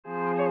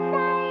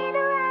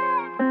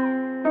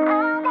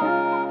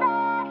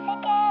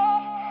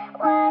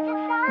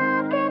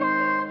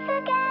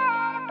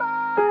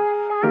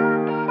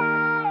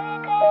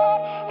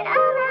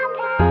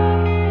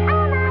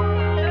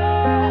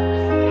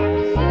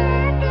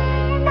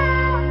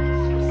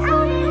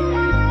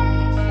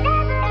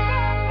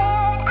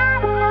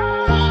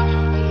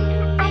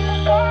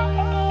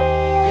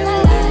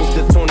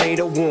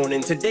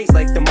today's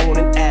like the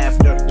morning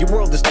after. Your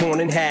world is torn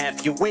in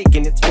half. You're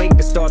waking, it's wake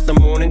to start the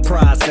morning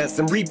process.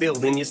 And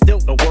rebuilding, you're still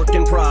a work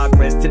in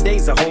progress.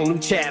 Today's a whole new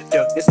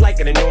chapter. It's like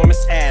an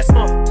enormous ass.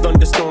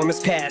 Thunderstorm is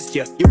past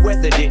you. Your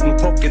weather didn't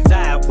poke its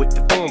eye out with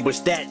the thorn bush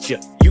that you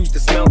used to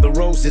smell the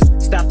roses.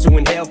 Stop to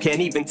inhale, can't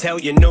even tell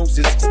your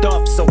noses.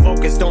 Stuff so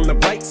focused on the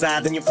bright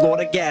side, then you floor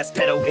the gas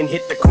pedal and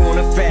hit the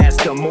corner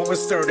faster. More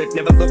assertive,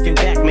 never looking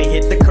back, may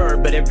hit the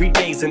curb. But every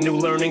day's a new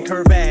learning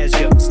curve as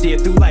you steer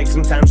through life.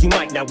 Sometimes you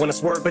might not want to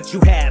swerve, but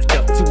you have to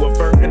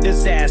avert a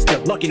disaster.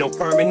 Lucky no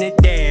permanent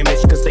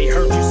damage, cause they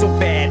hurt you so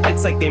bad.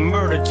 It's like they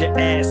murdered your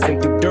ass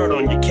and threw dirt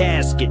on your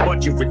casket.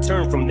 But you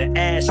return from the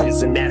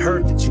ashes, and that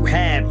hurt that you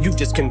have, you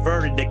just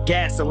converted to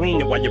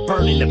gasoline. While you're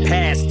burning the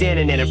past,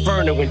 standing in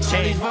inferno and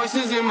change. These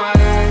voices in my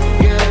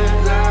head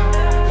get loud.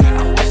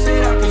 I wish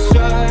that I could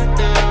shut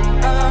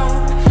them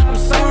out. I'm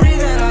sorry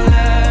that I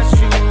let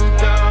you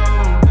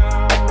down.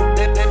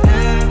 Let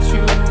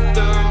you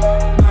down.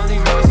 All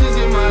these voices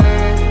in my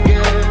head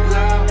get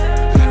loud.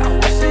 I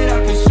wish that I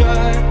could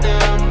shut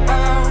them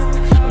out.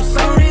 I'm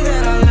sorry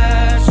that I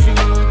let you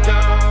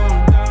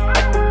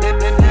down. Let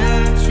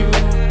you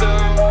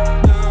down.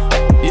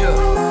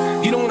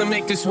 Yeah, you don't wanna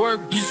make this work,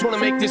 you just wanna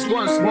make this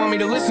worse. Want me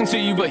to listen to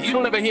you, but you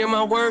don't ever hear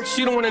my words.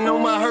 You don't wanna know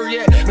my hurt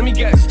yet. Let me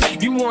guess,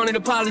 you want an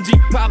apology?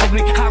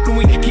 Probably. How can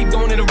we keep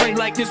going at a rate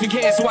like this? We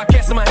can't, so I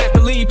guess I might have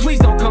to leave. Please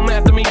don't come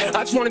after me.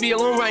 I just wanna be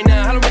alone right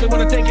now. I don't really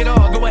wanna think it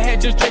all. Go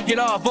ahead, just drink it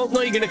off. Both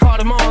know you're gonna call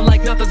them on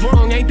like nothing's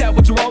wrong. Ain't that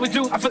what you always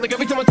do? I feel like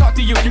every time I talk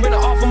to you, you're in an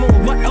awful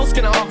mood. What else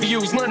can I offer you?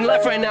 There's nothing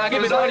left right now. I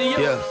give it all to you.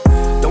 Yeah.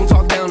 Don't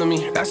talk down to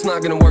me, that's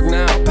not gonna work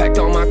now. Packed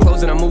all my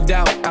clothes and I moved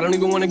out. I don't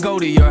even wanna go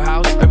to your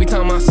house. Every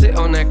time I sit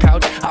on that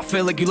couch, I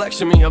feel like you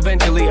lecture me.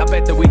 Eventually, I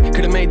bet that we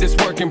could've made this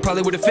work and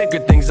probably would've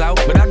figured things out.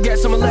 But I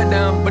guess I'm a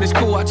letdown, but it's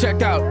cool, I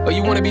checked out. Oh,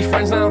 you wanna be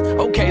friends now?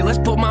 Okay, let's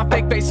put my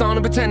fake face on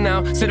and pretend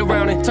now. Sit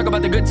around and talk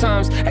about the good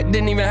times that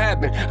didn't even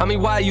happen. I mean,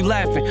 why are you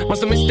laughing?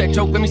 Must've missed that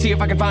joke, let me see if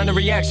I can find a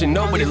reaction.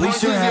 No, but at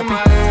least you're happy.